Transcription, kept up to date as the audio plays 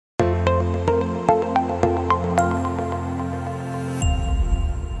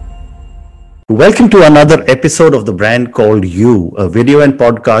Welcome to another episode of the brand called You, a video and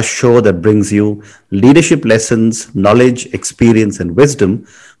podcast show that brings you leadership lessons, knowledge, experience, and wisdom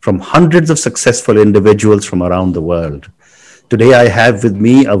from hundreds of successful individuals from around the world. Today, I have with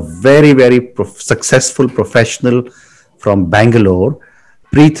me a very successful professional from Bangalore,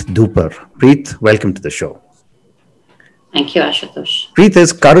 Preet Dhupar. Preet, welcome to the show. Thank you, Ashutosh. Preet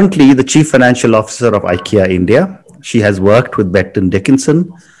is currently the Chief Financial Officer of IKEA India. She has worked with Becton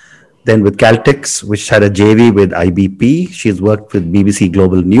Dickinson, then with Caltex, which had a JV with IBP. She's worked with BBC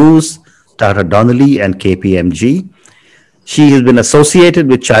Global News, Tata Donnelly, and KPMG. She has been associated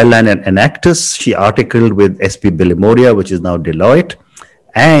with Childline and Enactus. She articled with SP Bilimoria, which is now Deloitte.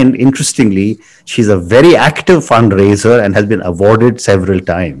 And interestingly, she's a very active fundraiser and has been awarded several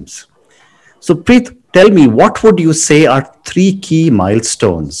times. So Preet, tell me, what would you say are three key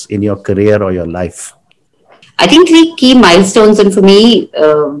milestones in your career or your life? I think three key milestones, and for me,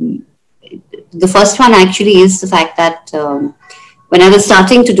 the first one actually is the fact that when I was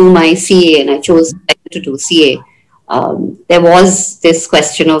starting to do my CA and I chose to do CA, there was this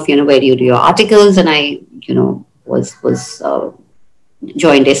question of, where do you do your articles? And I, was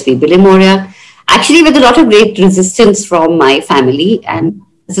joined SP Bilimoria, actually with a lot of great resistance from my family. And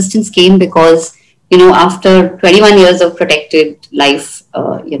resistance came because, after 21 years of protected life,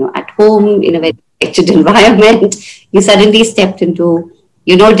 at home in a very protected environment, you suddenly stepped into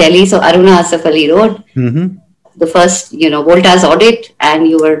Delhi, so Aruna Asaf Ali Road, the first, Volta's audit, and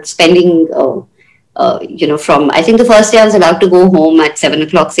you were spending, from, I think the first day I was allowed to go home at 7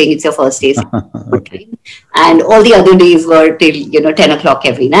 o'clock saying it's your first day. Okay. And all the other days were till, 10 o'clock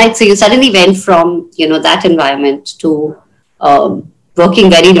every night. So you suddenly went from, that environment to working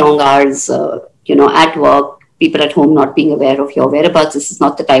very long hours, at work, people at home not being aware of your whereabouts. This is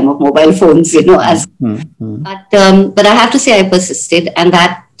not the time of mobile phones, But I have to say I persisted, and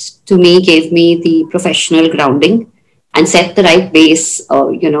that to me gave me the professional grounding and set the right base,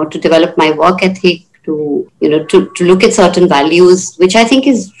 to develop my work ethic, to look at certain values, which I think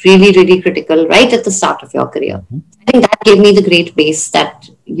is really, really critical right at the start of your career. I think that gave me the great base that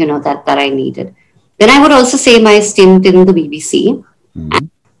I needed. Then I would also say my stint in the BBC.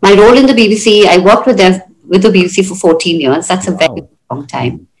 My role in the BBC, I worked with the BBC for 14 years. That's a very long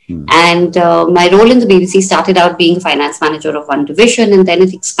time. And my role in the BBC started out being finance manager of one division, and then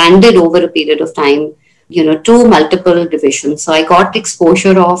it expanded over a period of time, to multiple divisions. So I got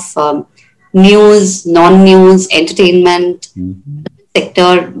exposure of news, non-news, entertainment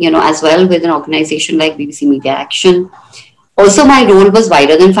sector, as well with an organization like BBC Media Action. Also, my role was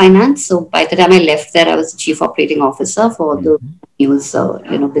wider than finance. So by the time I left there, I was the chief operating officer for the news,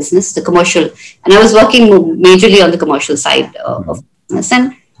 business, the commercial, and I was working majorly on the commercial side of business.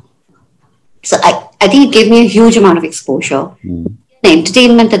 And so I think it gave me a huge amount of exposure.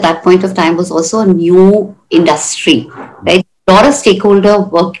 Entertainment at that point of time was also a new industry, right? A lot of stakeholder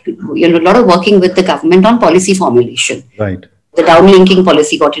work, a lot of working with the government on policy formulation. Right. The downlinking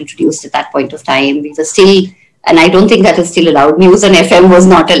policy got introduced at that point of time. We were still, and I don't think that is still allowed. News on FM was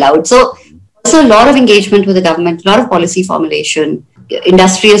not allowed. So also a lot of engagement with the government, a lot of policy formulation,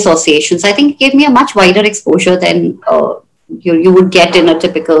 industry associations. I think it gave me a much wider exposure than you would get in a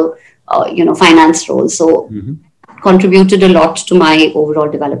typical, finance role. So contributed a lot to my overall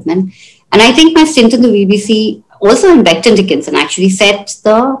development. And I think my stint in the BBC, also in Becton Dickinson, actually set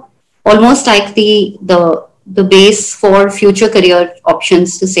almost like the base for future career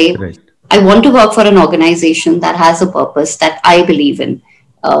options to say, I want to work for an organization that has a purpose that I believe in.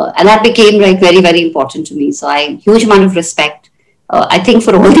 And that became very, very important to me. So huge amount of respect, I think,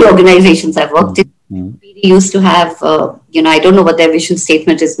 for all the organizations I've worked in. We used to have, I don't know what their vision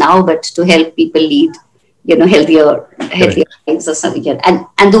statement is now, but to help people lead, healthier lives or something.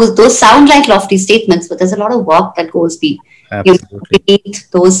 And those sound like lofty statements, but there's a lot of work that goes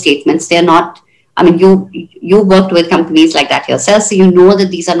beneath those statements. They're not, you worked with companies like that yourself, so you know that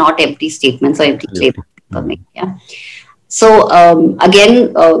these are not empty statements or empty claims. Yeah. So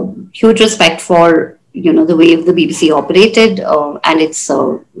again, huge respect for the way the BBC operated and its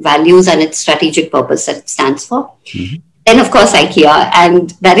values and its strategic purpose that it stands for. Then, of course, IKEA,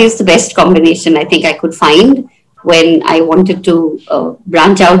 and that is the best combination I think I could find when I wanted to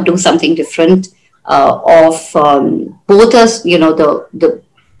branch out, do something different. Of both us,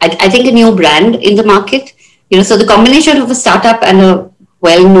 I think a new brand in the market. So the combination of a startup and a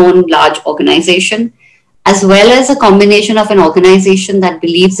well-known large organization, as well as a combination of an organization that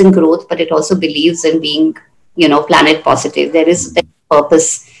believes in growth, but it also believes in being, planet positive. There is a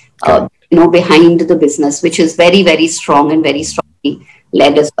purpose, behind the business, which is very, very strong and very strongly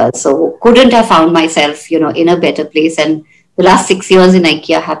led as well. So couldn't have found myself, in a better place. And the last 6 years in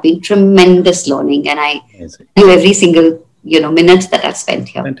IKEA have been tremendous learning, and I Amazing. do every single minute that I've spent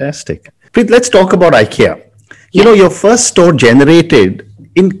here. Fantastic. Preet, let's talk about IKEA. You Yeah. know, your first store generated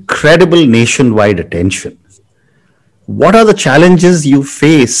incredible nationwide attention. What are the challenges you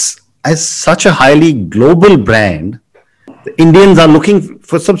face as such a highly global brand? The Indians are looking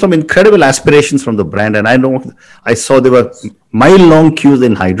for some incredible aspirations from the brand, and I saw there were mile-long queues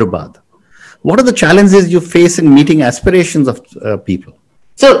in Hyderabad. What are the challenges you face in meeting aspirations of people?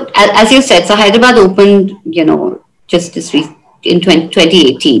 So, as you said, so Hyderabad opened, just this week in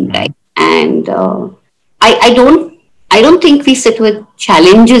 2018, right? And I don't think we sit with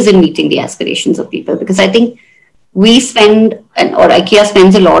challenges in meeting the aspirations of people, because I think we IKEA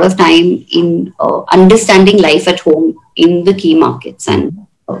spends a lot of time in understanding life at home in the key markets, and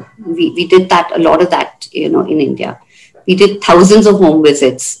we did a lot of that, in India. We did thousands of home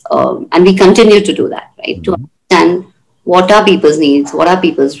visits, and we continue to do that, right? To understand what are people's needs, what are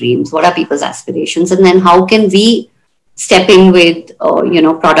people's dreams, what are people's aspirations, and then how can we step in with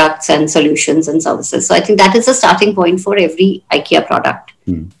products and solutions and services. So I think that is a starting point for every IKEA product,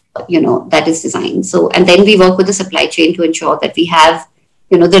 that is designed. So, and then we work with the supply chain to ensure that we have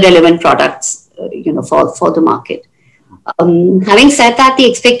the relevant products for the market. Having said that, the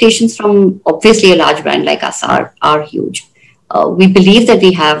expectations from obviously a large brand like us are huge. We believe that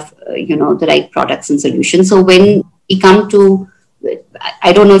we have the right products and solutions. So when we come to,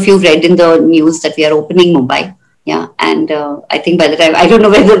 I don't know if you've read in the news that we are opening Mumbai. Yeah, and I think by the time, I don't know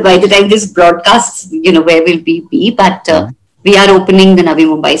whether by the time this broadcasts, where will we be, but we are opening the Navi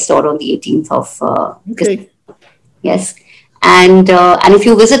Mumbai store on the 18th of December. Yes, and if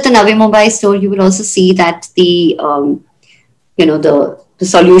you visit the Navi Mumbai store, you will also see that the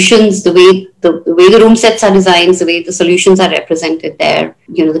solutions, the way the room sets are designed, the way the solutions are represented there,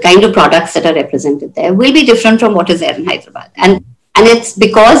 the kind of products that are represented there will be different from what is there in Hyderabad, and it's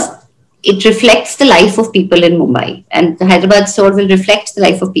because it reflects the life of people in Mumbai, and the Hyderabad store will reflect the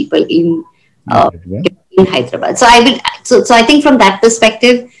life of people in Hyderabad. So I think from that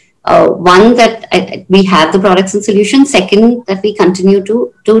perspective, one, that we have the products and solutions. Second, that we continue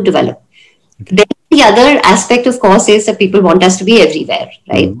to develop. Okay. Then the other aspect, of course, is that people want us to be everywhere,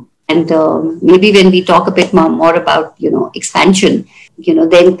 right? And maybe when we talk a bit more about expansion,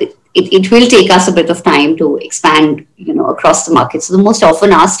 then it will take us a bit of time to expand, across the market. So the most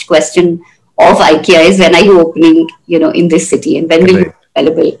often asked question of IKEA is, when are you opening, in this city, and when will you be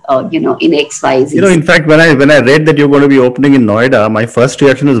available, in X, Y, Z? In fact, when I read that you're going to be opening in Noida, my first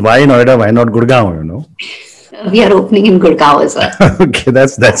reaction is, why Noida? Why not Gurgaon? We are opening in Gurgaon as well. Okay,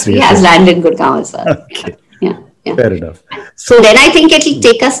 that's He has land in Gurgaon as well. Okay. Yeah. Fair enough. So then I think it will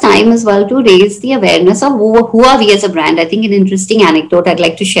take us time as well to raise the awareness of who are we as a brand. I think an interesting anecdote I'd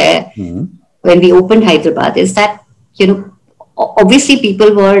like to share when we opened Hyderabad is that, obviously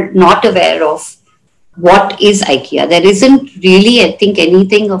people were not aware of what is IKEA. There isn't really, I think,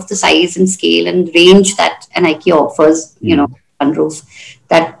 anything of the size and scale and range that an IKEA offers, on roof,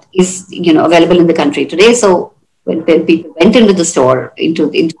 that is, available in the country today. So when people went into the store,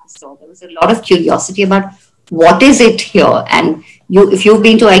 there was a lot of curiosity about what is it here. And if you've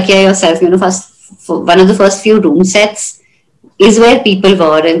been to IKEA yourself, one of the first few room sets is where people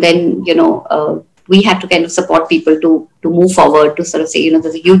were, and then we had to kind of support people to move forward, to sort of say,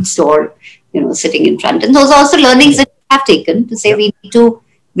 there's a huge store, sitting in front. And those are also learnings that we have taken to say we need to,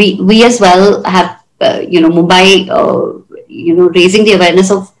 we as well have, Mumbai, raising the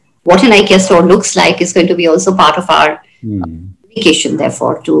awareness of what an IKEA store looks like is going to be also part of our communication,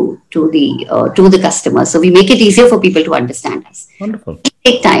 therefore, to the customer. So we make it easier for people to understand us. Wonderful.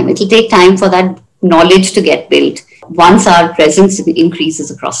 It will take time for that knowledge to get built once our presence increases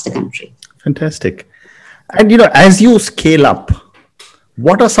across the country. Fantastic. And as you scale up,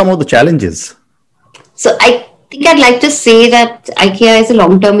 what are some of the challenges? So I think I'd like to say that IKEA is a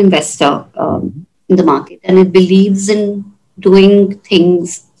long-term investor in the market, and it believes in doing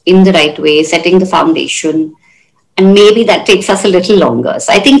things in the right way, setting the foundation, and maybe that takes us a little longer.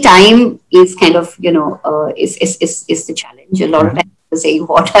 So I think time is kind of, is the challenge. A lot of times people say,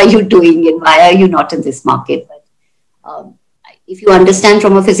 what are you doing and why are you not in this market? But if you understand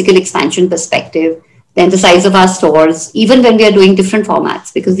from a physical expansion perspective, then the size of our stores, even when we are doing different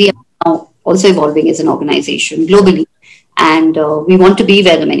formats, because we are now also evolving as an organization globally, and we want to be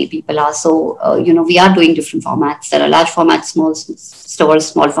where the many people are. So, we are doing different formats. There are large format, small stores,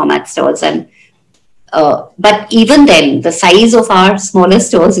 small format stores. And but even then, the size of our smaller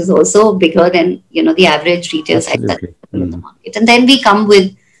stores is also bigger than, the average retail size of the market. And then we come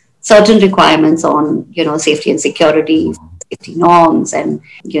with certain requirements on, safety and security, safety norms and,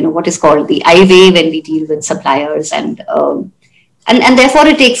 what is called the IWay when we deal with suppliers. And therefore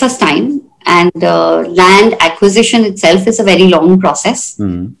it takes us time. And land acquisition itself is a very long process.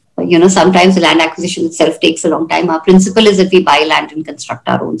 Sometimes the land acquisition itself takes a long time. Our principle is that we buy land and construct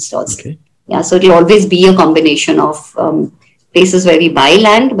our own stores. Okay. Yeah, so it will always be a combination of places where we buy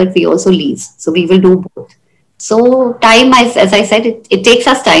land, but we also lease. So we will do both. So time, as I said, it takes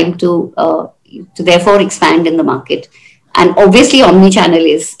us time to therefore expand in the market. And obviously, omni-channel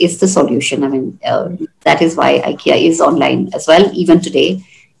is the solution. I mean, that is why IKEA is online as well, even today,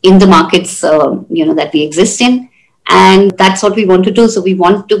 in the markets that we exist in. And that's what we want to do. So we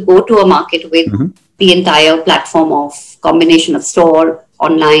want to go to a market with the entire platform of combination of store,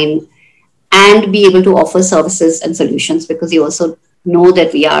 online, and be able to offer services and solutions, because you also know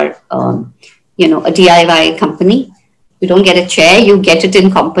that we are, a DIY company. You don't get a chair, you get it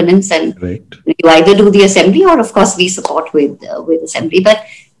in components, and you either do the assembly or, of course, we support with assembly. But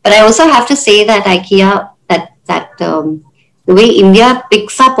I also have to say that IKEA, that the way India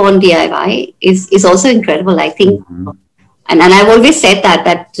picks up on DIY is also incredible, I think. And I've always said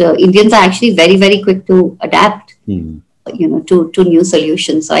that Indians are actually very, very quick to adapt, to new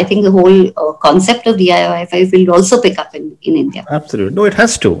solutions. So I think the whole concept of DIY will also pick up in India. Absolutely. No, it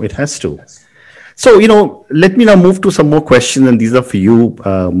has to. It has to. So, let me now move to some more questions, and these are for you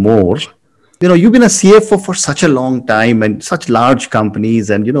more. You've been a CFO for such a long time and such large companies,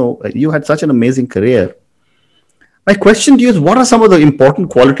 and, you had such an amazing career. My question to you is, what are some of the important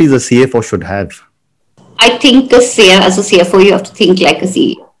qualities a CFO should have? I think as a CFO, you have to think like a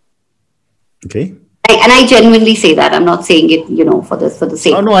CEO. Okay. And I genuinely say that. I'm not saying it, for the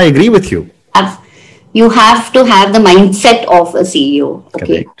sake. Oh, no, I agree with you. You have to have the mindset of a CEO.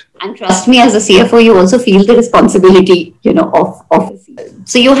 Okay. Correct. And trust me, as a CFO, you also feel the responsibility, of a CEO.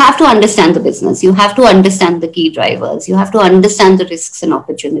 So you have to understand the business. You have to understand the key drivers. You have to understand the risks and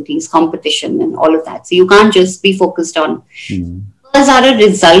opportunities, competition, and all of that. So you can't just be focused on numbers are a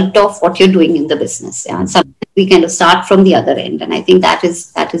result of what you're doing in the business. Yeah? And sometimes we kind of start from the other end, and I think that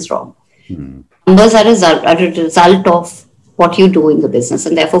is wrong. Numbers are a result of what you do in the business,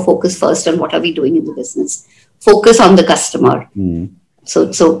 and therefore focus first on what are we doing in the business. Focus on the customer. So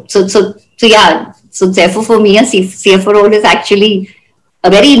therefore for me, a CFO role is actually a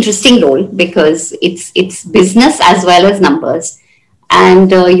very interesting role, because it's business as well as numbers,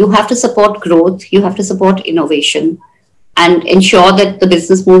 and you have to support growth, you have to support innovation, and ensure that the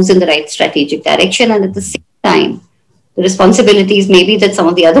business moves in the right strategic direction. And at the same time, the responsibilities maybe that some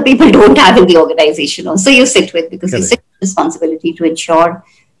of the other people don't have in the organization also you sit with, because you sit with responsibility to ensure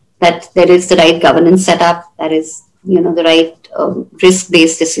that there is the right governance setup, that is, the right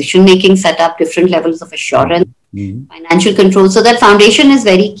risk-based decision-making setup, different levels of assurance, financial control. So that foundation is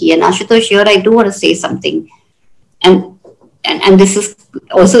very key. And Ashutosh, here I do want to say something. And this is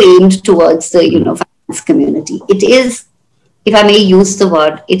also aimed towards the, finance community. It is, if I may use the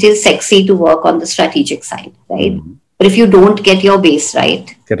word, it is sexy to work on the strategic side, right? But if you don't get your base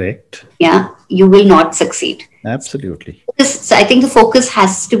right, correct, you will not succeed. Absolutely. So I think the focus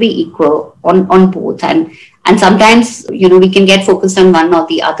has to be equal on both. And sometimes, we can get focused on one or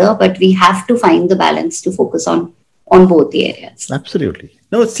the other, but we have to find the balance to focus on both the areas. Absolutely.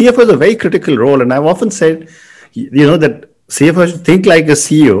 No, CFO is a very critical role. And I've often said, that CFO should think like a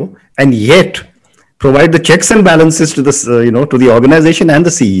CEO and yet provide the checks and balances to the, to the organization and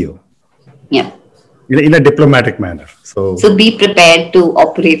the CEO. Yeah. In a diplomatic manner. So be prepared to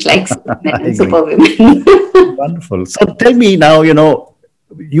operate like supermen and superwomen. Wonderful. So tell me now,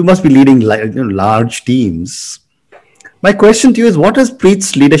 you must be leading large teams. My question to you is, what is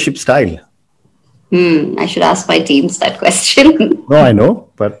Preet's leadership style? I should ask my teams that question. No, I know,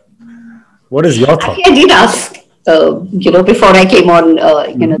 but what is your thought? I did ask, before I came on,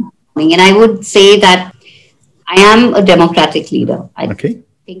 and I would say that I am a democratic leader. I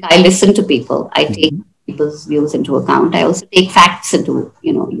think I listen to people. I take people's views into account. I also take facts into,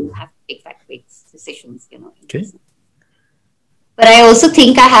 you have to take fact-based decisions, Okay. But I also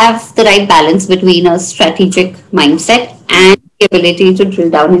think I have the right balance between a strategic mindset and the ability to drill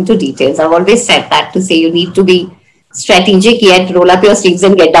down into details. I've always said that, to say you need to be strategic, yet roll up your sleeves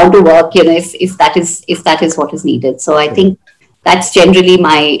and get down to work, if that is what is needed. So I think that's generally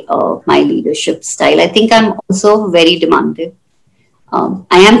my leadership style. I think I'm also very demanding. I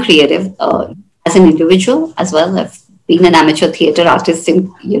am creative as an individual as well. I've been an amateur theatre artist,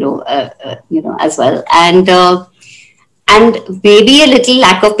 as well, and maybe a little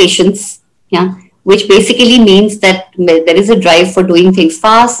lack of patience, which basically means that there is a drive for doing things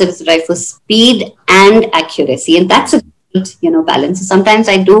fast, there is a drive for speed and accuracy, and that's a good, balance. So sometimes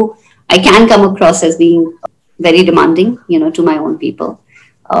I can come across as being, very demanding, to my own people.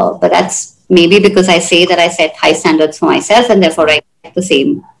 But that's maybe because I say that I set high standards for myself, and therefore I get the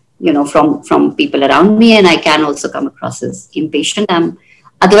same, from people around me, and I can also come across as impatient. I'm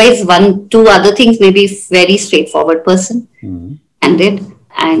otherwise two other things, maybe very straightforward person, candid,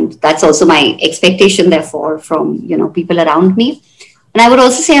 and that's also my expectation. Therefore, from people around me, and I would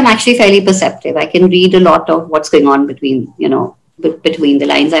also say I'm actually fairly perceptive. I can read a lot of what's going on between the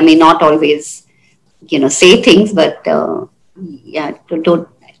lines. I may not always say things, but yeah,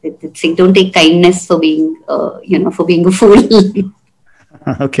 don't take kindness for being for being a fool.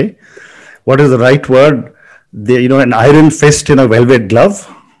 Okay. What is the right word? An iron fist in a velvet glove?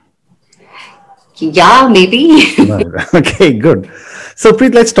 Yeah, maybe. Okay, good. So,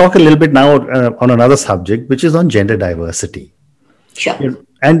 Preet, let's talk a little bit now on another subject, which is on gender diversity. Sure.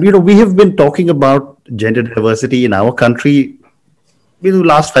 And, we have been talking about gender diversity in our country in the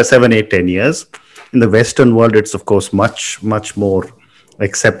last 5, 7, 8, 10 years. In the Western world, it's, of course, much, much more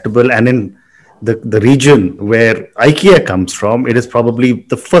acceptable. And in the region where IKEA comes from, it is probably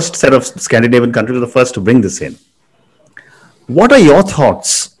the first set of Scandinavian countries, the first to bring this in. What are your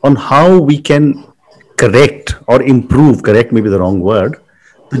thoughts on how we can correct or improve, correct maybe the wrong word,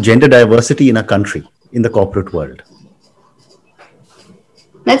 the gender diversity in a country, in the corporate world?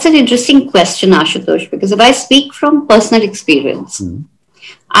 That's an interesting question, Ashutosh, because if I speak from personal experience,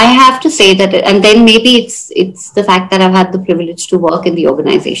 I have to say that, and then maybe it's the fact that I've had the privilege to work in the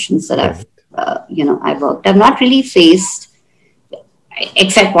organizations that I've worked. I've not really faced,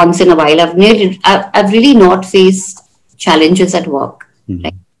 except once in a while, I've really not faced challenges at work.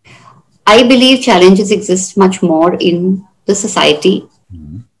 Right? I believe challenges exist much more in the society.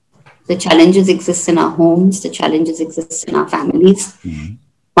 The challenges exist in our homes. The challenges exist in our families.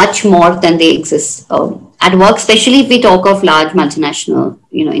 Much more than they exist at work, especially if we talk of large multinational,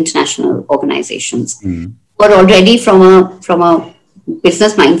 international organizations. But already from a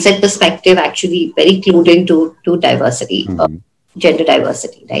business mindset perspective, actually very clued into diversity, gender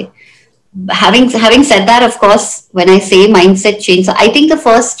diversity, right? Having said that, of course, when I say mindset change, I think the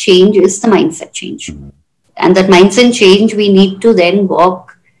first change is the mindset change. And that mindset change, we need to then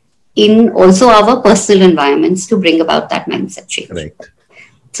work in also our personal environments to bring about that mindset change. Right.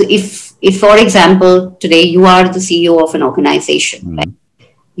 So if for example, today you are the CEO of an organization, right?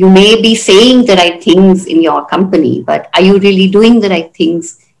 You may be saying the right things in your company, but are you really doing the right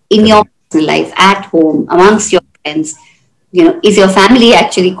things in your personal life, at home, amongst your friends? Is your family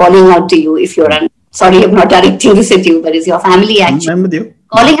actually calling out to you if you're sorry, I'm not directing this at you, but is your family actually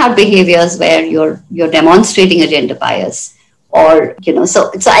calling out behaviors where you're demonstrating a gender bias? Or,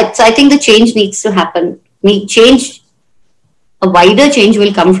 so I think the change needs to happen. A wider change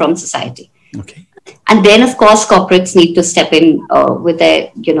will come from society. Okay. And then, of course, corporates need to step in with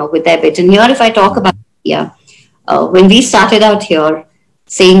their bit. And here, if I talk about when we started out here,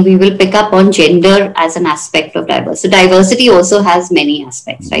 saying we will pick up on gender as an aspect of diversity. So diversity also has many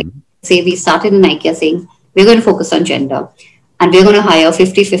aspects, right? Say we started in IKEA saying we're going to focus on gender and we're going to hire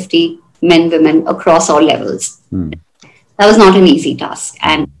 50-50 men, women across all levels. That was not an easy task.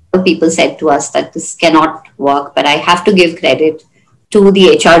 And people said to us that this cannot work, but I have to give credit to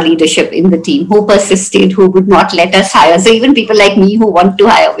the HR leadership in the team who persisted, who would not let us hire. So even people like me who want to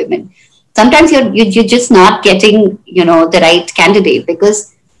hire women, sometimes you're just not getting, the right candidate,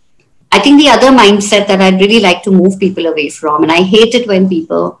 because I think the other mindset that I'd really like to move people away from, and I hate it when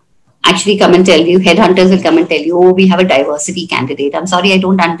people actually come and tell you, headhunters will come and tell you, oh, we have a diversity candidate. I'm sorry, I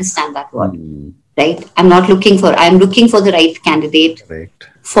don't understand that word, right? I'm looking for the right candidate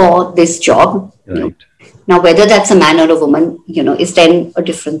for this job. Right. Now, whether that's a man or a woman, is then a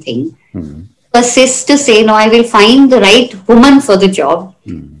different thing. Persist to say, no, I will find the right woman for the job.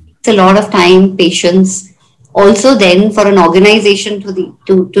 It's a lot of time, patience. Also, then for an organization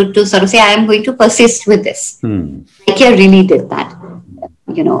to sort of say, I am going to persist with this. IKEA really did that.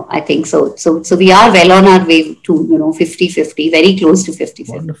 I think so. So we are well on our way to 50-50, very close to 50-50.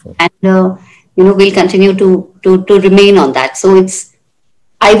 Wonderful. And we'll continue to remain on that. So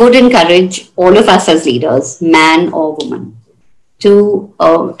I would encourage all of us as leaders, man or woman, to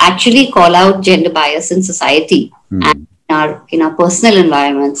actually call out gender bias in society and in our personal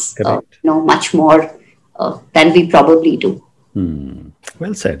environments, much more than we probably do.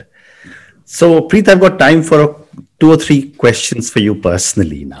 Well said. So, Preet, I've got time for 2 or 3 questions for you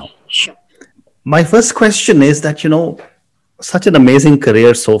personally now. Sure. My first question is that, such an amazing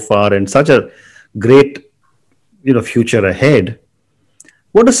career so far and such a great, future ahead.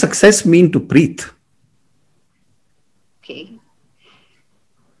 What does success mean to Preet? Okay.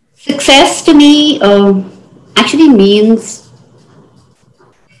 Success to me actually means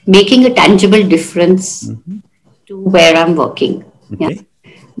making a tangible difference to where I'm working. Yeah, Okay.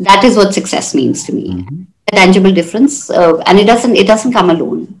 that is what success means to me. Mm-hmm. A tangible difference, and it doesn't come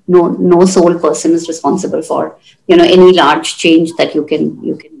alone. No sole person is responsible for any large change that you can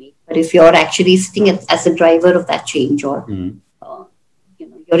make. But if you're actually sitting as a driver of that change, or Mm-hmm.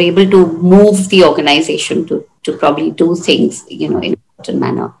 you're able to move the organization to probably do things in a certain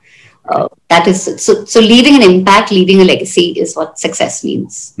manner. Okay. That is so leaving an impact, leaving a legacy is what success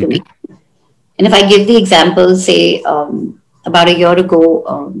means to me. Okay. And if I give the example, say, about a year ago,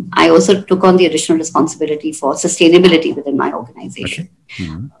 I also took on the additional responsibility for sustainability within my organization. Okay.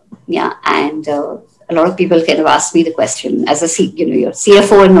 Mm-hmm. Yeah, and a lot of people kind of ask me the question, as you're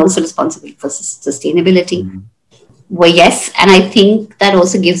CFO and also responsible for sustainability. Mm-hmm. Well, yes, and I think that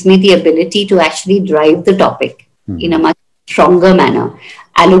also gives me the ability to actually drive the topic in a much stronger manner,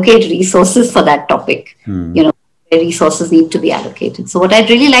 allocate resources for that topic, Mm-hmm. where resources need to be allocated. So what I'd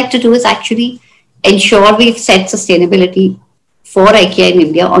really like to do is actually ensure we've set sustainability for IKEA in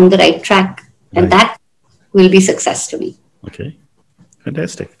India on the right track, and Right. that will be success to me. Okay.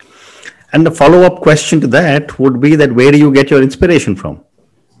 Fantastic. And the follow-up question to that would be that where do you get your inspiration from?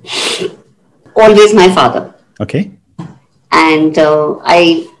 Always my father. Okay. And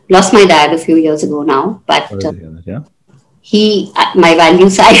I lost my dad a few years ago now, but Sorry to hear that. Yeah. my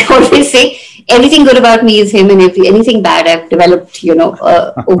values, I always say everything good about me is him, and anything bad I've developed,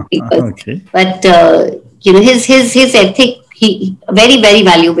 over the years. Okay. But, his ethic, he, a very, very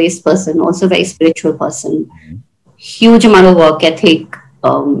value based person, also very spiritual person, huge amount of work ethic,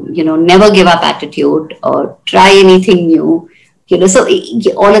 never give up attitude or try anything new, so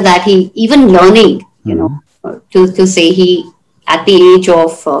all of that, he, even learning, to say he, at the age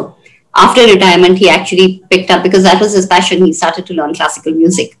of, after retirement, he actually picked up, because that was his passion, he started to learn classical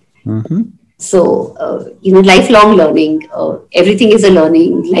music. Mm-hmm. So, lifelong learning, everything is a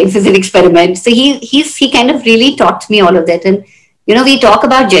learning, life is an experiment. So he kind of really taught me all of that. And, we talk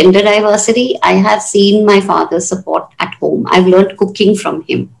about gender diversity. I have seen my father's support at home. I've learned cooking from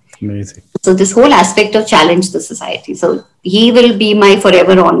him. Amazing. So this whole aspect of challenge the society. So he will be my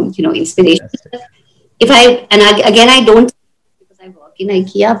forever on, inspiration. Fantastic. Again, I don't, because I work in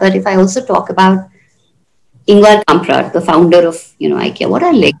IKEA, but if I also talk about Ingvar Kamprad, the founder of, IKEA,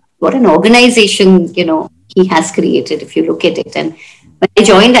 what an organization, he has created, if you look at it. And when I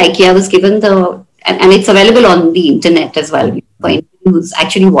joined IKEA, I was given and it's available on the internet as well, for anyone who's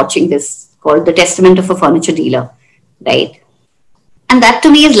actually watching this, called The Testament of a Furniture Dealer, right? And that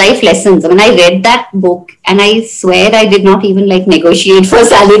to me is life lessons. I mean, I read that book and I swear I did not even negotiate for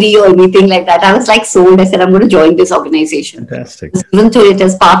salary or anything like that. I was sold. I said, I'm going to join this organization. Fantastic. I was given to it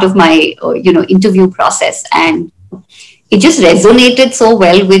as part of my, interview process. And it just resonated so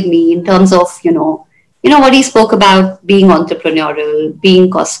well with me in terms of, what he spoke about, being entrepreneurial,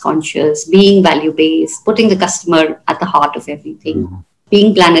 being cost conscious, being value based, putting the customer at the heart of everything,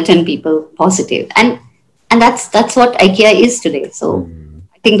 being planet and people positive. And that's what IKEA is today. So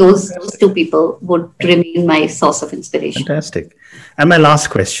I think those two people would remain my source of inspiration. Fantastic. And my last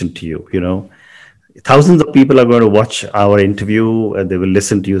question to you, thousands of people are going to watch our interview and they will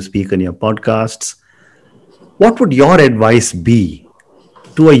listen to you speak on your podcasts. What would your advice be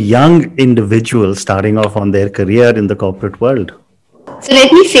to a young individual starting off on their career in the corporate world? So let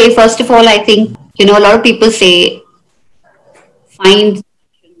me say, first of all, I think, a lot of people say, find,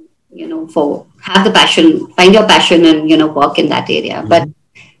 have the passion, find your passion and, work in that area. But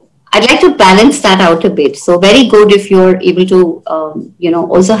I'd like to balance that out a bit. So very good if you're able to,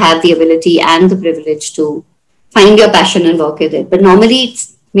 also have the ability and the privilege to find your passion and work with it. But normally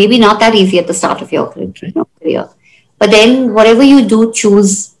it's maybe not that easy at the start of your career. But then whatever you do,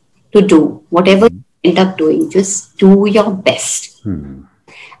 choose to do, whatever you end up doing, just do your best.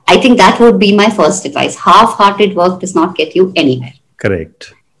 I think that would be my first advice. Half-hearted work does not get you anywhere.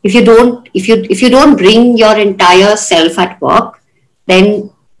 Correct. If you don't bring your entire self at work,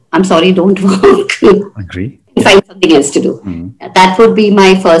 then I'm sorry, don't work. Agree. Find something else to do. That would be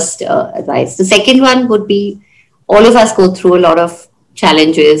my first advice. The second one would be, all of us go through a lot of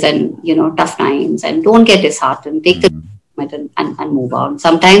challenges and tough times, and don't get disheartened. Take the and move on.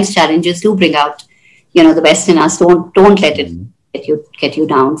 Sometimes challenges do bring out the best in us. Don't let it get you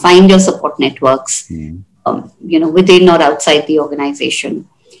down. Find your support networks, within or outside the organization.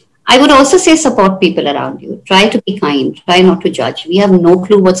 I would also say support people around you. Try to be kind. Try not to judge. We have no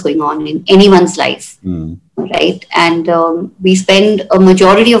clue what's going on in anyone's life, right? And we spend a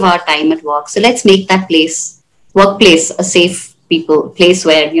majority of our time at work. So let's make that workplace, a safe place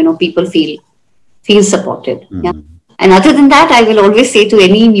where people feel supported. Yeah. And other than that, I will always say to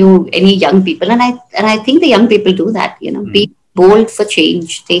any young people, and I think the young people do that. Be bold for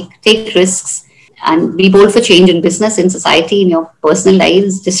change. Take risks. And be bold for change in business, in society, in your personal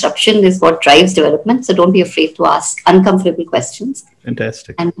lives. Disruption is what drives development. So don't be afraid to ask uncomfortable questions.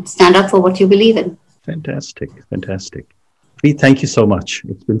 Fantastic. And stand up for what you believe in. Fantastic. Preet, thank you so much.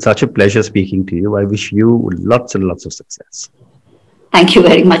 It's been such a pleasure speaking to you. I wish you lots and lots of success. Thank you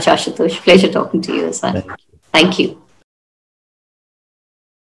very much, Ashutosh. Pleasure talking to you as well. Thank you.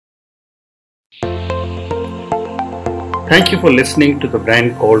 Thank you for listening to the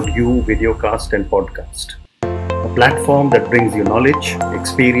Brand Called You videocast and podcast, a platform that brings you knowledge,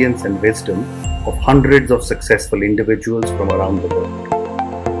 experience, and wisdom of hundreds of successful individuals from around the world.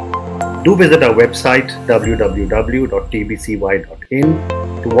 Do visit our website www.tbcy.in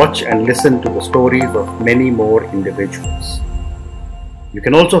to watch and listen to the stories of many more individuals. You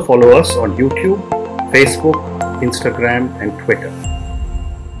can also follow us on YouTube, Facebook, Instagram, and Twitter.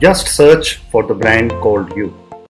 Just search for the Brand Called You.